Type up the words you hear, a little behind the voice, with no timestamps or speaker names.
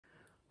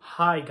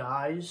Hi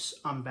guys,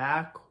 I'm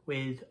back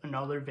with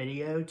another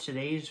video.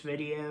 Today's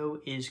video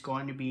is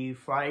going to be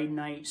Friday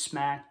Night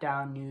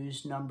SmackDown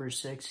News number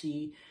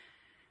 60.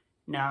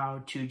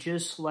 Now, to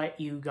just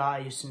let you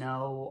guys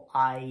know,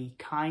 I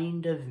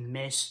kind of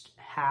missed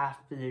half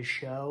of the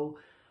show.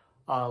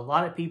 A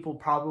lot of people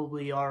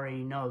probably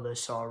already know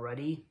this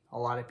already. A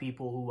lot of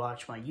people who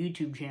watch my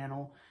YouTube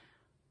channel.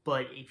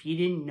 But if you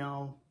didn't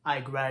know, I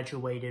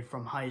graduated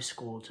from high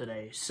school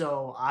today.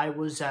 So I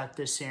was at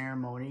the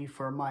ceremony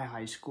for my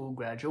high school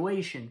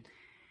graduation.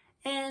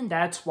 And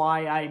that's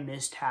why I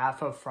missed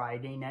half of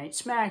Friday Night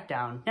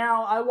SmackDown.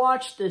 Now, I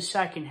watched the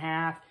second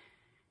half.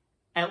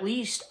 At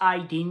least I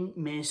didn't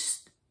miss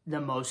the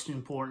most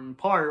important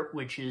part,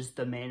 which is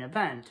the main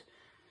event.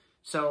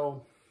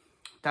 So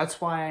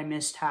that's why I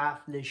missed half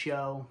the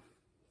show.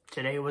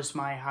 Today was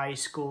my high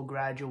school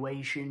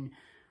graduation.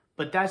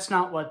 But that's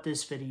not what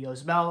this video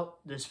is about.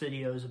 This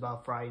video is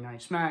about Friday Night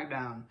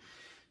SmackDown.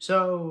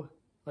 So,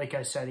 like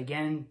I said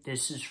again,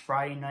 this is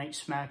Friday Night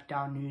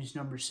SmackDown News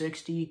number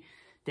 60.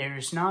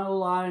 There's not a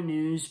lot of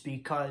news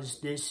because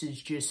this is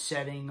just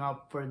setting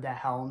up for the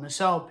Hell in a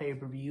Cell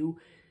pay-per-view,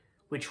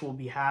 which will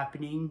be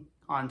happening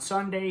on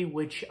Sunday,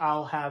 which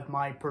I'll have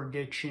my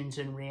predictions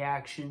and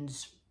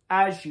reactions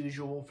as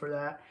usual for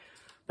that.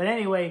 But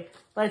anyway,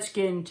 let's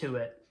get into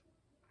it.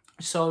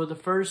 So the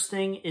first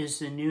thing is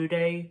the New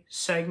Day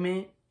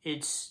segment.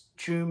 It's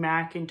Drew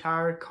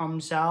McIntyre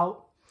comes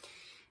out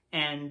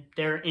and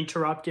they're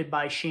interrupted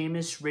by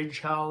Sheamus,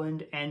 Ridge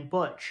Holland, and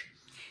Butch.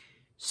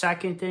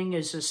 Second thing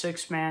is a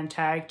 6-man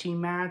tag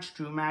team match.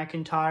 Drew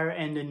McIntyre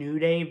and the New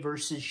Day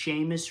versus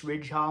Sheamus,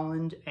 Ridge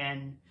Holland,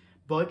 and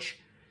Butch.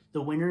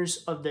 The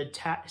winners of the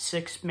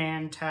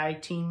 6-man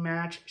tag team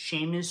match,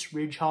 Sheamus,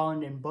 Ridge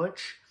Holland, and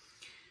Butch.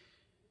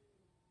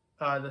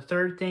 The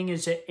third thing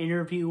is an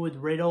interview with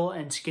Riddle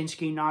and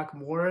Shinsuke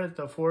Nakamura.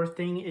 The fourth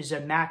thing is a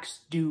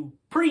Max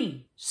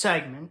Dupree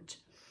segment.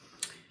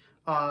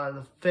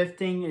 The fifth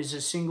thing is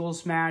a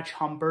singles match,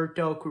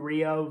 Humberto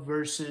Carrillo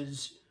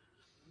versus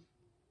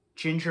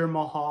Jinder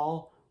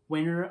Mahal.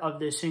 Winner of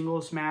the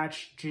singles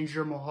match,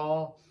 Jinder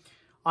Mahal.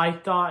 I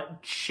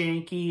thought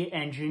Shanky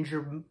and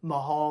Jinder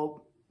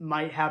Mahal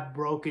might have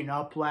broken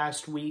up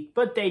last week,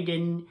 but they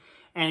didn't.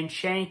 And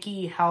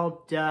Shanky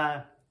helped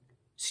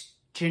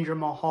Jinder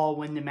Mahal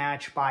win the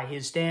match by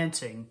his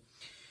dancing.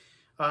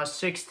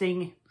 Sixth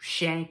thing,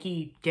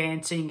 Shanky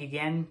dancing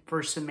again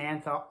for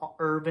Samantha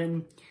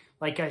Irvin.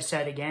 Like I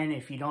said again,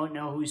 if you don't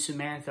know who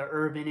Samantha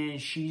Irvin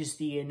is, she's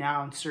the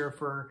announcer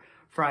for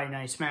Friday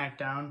Night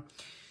SmackDown.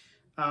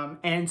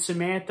 And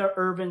Samantha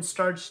Irvin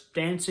starts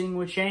dancing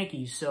with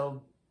Shanky,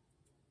 so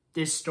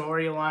this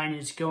storyline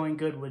is going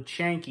good with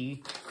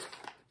Shanky.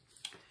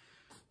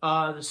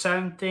 The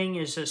seventh thing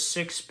is a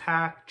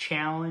 6-pack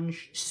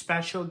challenge.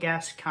 Special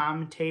guest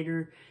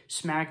commentator,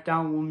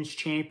 SmackDown Women's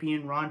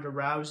Champion Ronda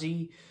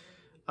Rousey.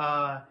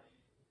 The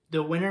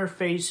winner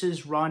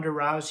faces Ronda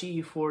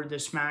Rousey for the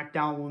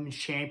SmackDown Women's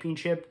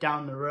Championship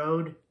down the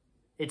road.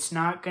 It's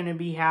not going to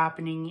be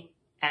happening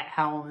at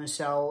Hell in a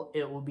Cell.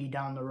 It will be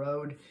down the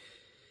road.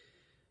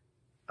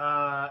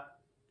 The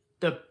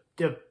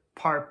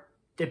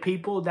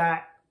people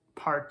that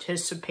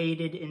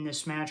participated in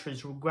this match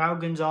was Raul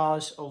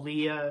Gonzalez,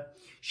 Aaliyah,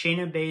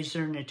 Shayna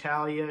Baszler,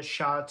 Natalya,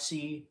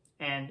 Shotzi,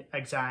 and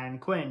Xia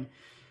Quinn.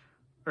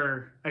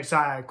 Or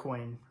Xia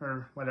Quinn,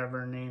 or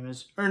whatever her name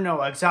is. Or no,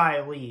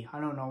 Xia Lee.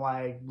 I don't know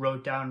why I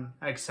wrote down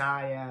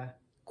Xia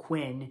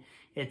Quinn.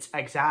 It's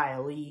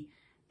Xia Lee.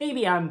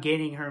 Maybe I'm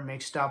getting her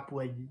mixed up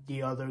with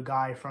the other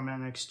guy from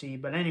NXT.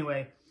 But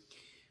anyway,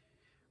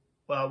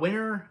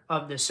 winner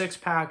of the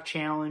 6-pack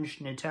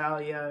challenge,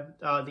 Natalya.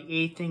 The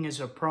 8th thing is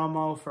a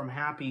promo from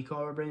Happy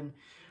Corbin.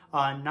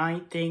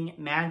 9th thing,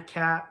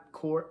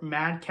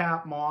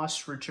 Madcap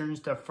Moss returns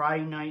to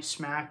Friday Night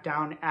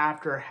SmackDown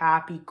after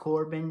Happy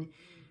Corbin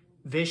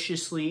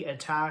viciously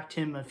attacked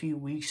him a few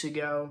weeks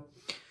ago.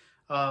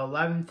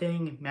 11th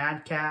thing,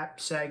 Madcap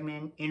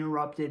segment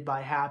interrupted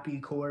by Happy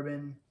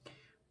Corbin.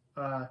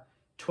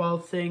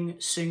 12th thing,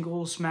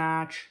 singles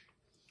match.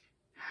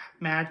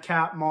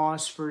 Madcap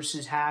Moss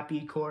versus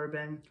Happy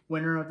Corbin.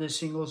 Winner of the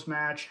singles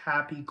match,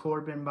 Happy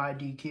Corbin by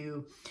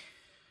DQ.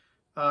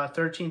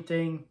 13th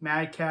thing,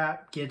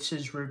 Madcap gets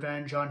his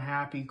revenge on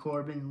Happy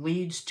Corbin.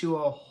 Leads to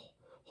a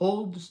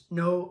holds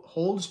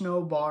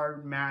no bar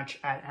match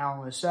at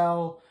Hell in a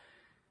Cell.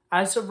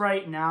 As of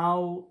right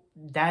now,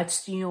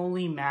 that's the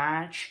only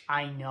match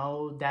I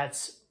know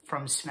that's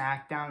from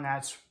SmackDown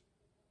that's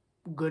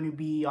going to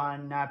be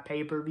on that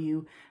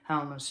pay-per-view,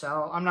 Hell in a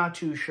Cell. I'm not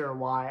too sure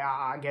why.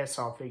 I guess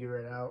I'll figure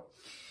it out.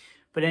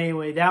 But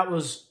anyway, that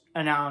was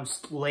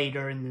announced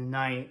later in the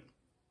night.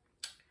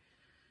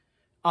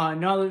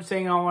 Another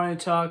thing I want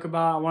to talk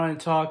about,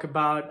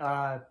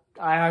 I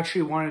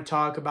actually want to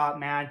talk about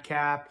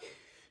Madcap.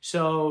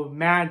 So,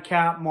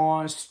 Madcap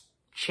Moss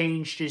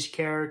changed his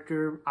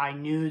character. I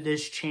knew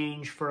this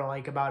change for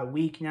like about a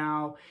week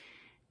now.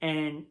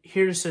 And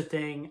here's the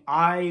thing,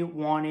 I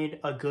wanted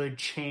a good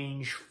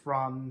change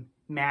from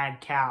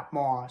Madcap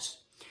Moss.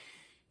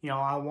 You know,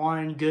 I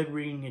wanted good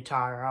ring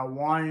attire. I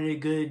wanted a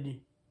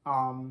good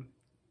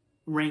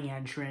ring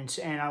entrance,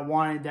 and I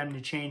wanted them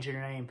to change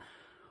their name.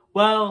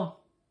 Well,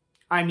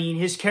 I mean,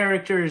 his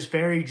character is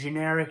very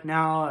generic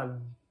now, a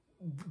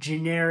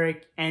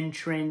generic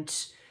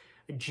entrance,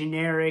 a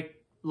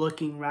generic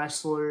looking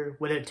wrestler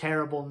with a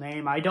terrible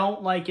name. I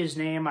don't like his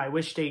name. I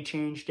wish they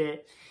changed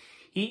it.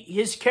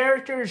 His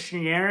character is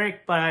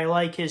generic, but I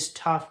like his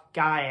tough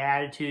guy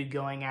attitude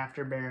going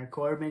after Baron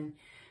Corbin.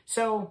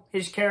 So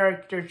his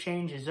character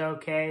change is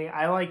okay.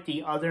 I like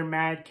the other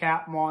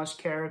Madcap Moss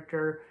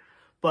character,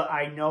 but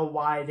I know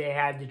why they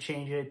had to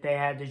change it. They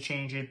had to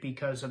change it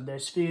because of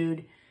this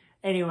feud.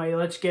 Anyway,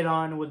 let's get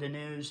on with the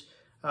news.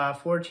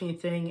 14th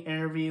thing,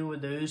 interview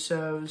with the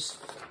Usos.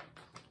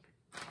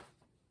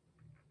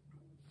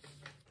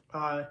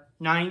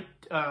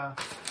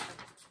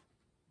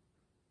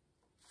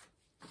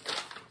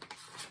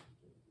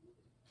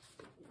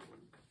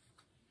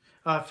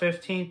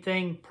 15th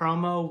thing,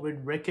 promo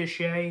with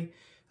Ricochet.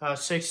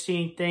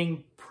 16th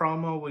thing,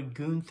 promo with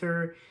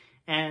Gunther.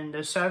 And the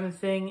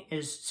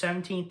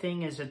 17th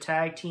thing is a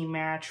tag team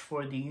match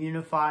for the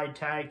Unified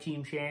Tag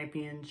Team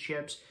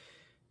Championships.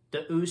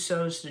 The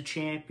Usos, the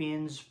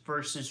champions,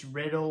 versus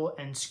Riddle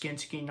and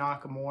Shinsuke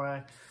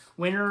Nakamura.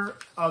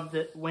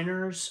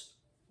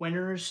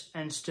 Winners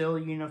and still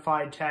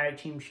Unified Tag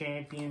Team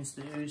Champions,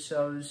 the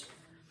Usos.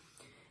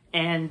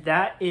 And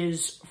that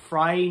is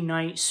Friday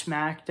Night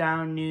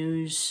SmackDown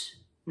news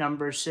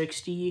number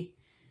 60.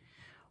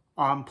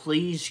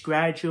 Please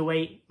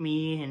graduate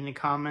me in the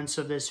comments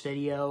of this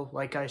video.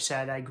 Like I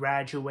said, I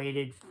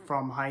graduated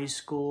from high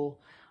school.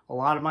 A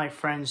lot of my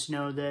friends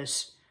know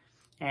this.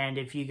 And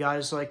if you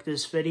guys like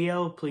this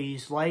video,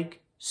 please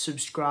like,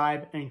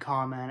 subscribe, and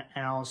comment.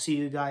 And I'll see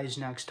you guys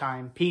next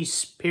time.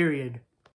 Peace, period.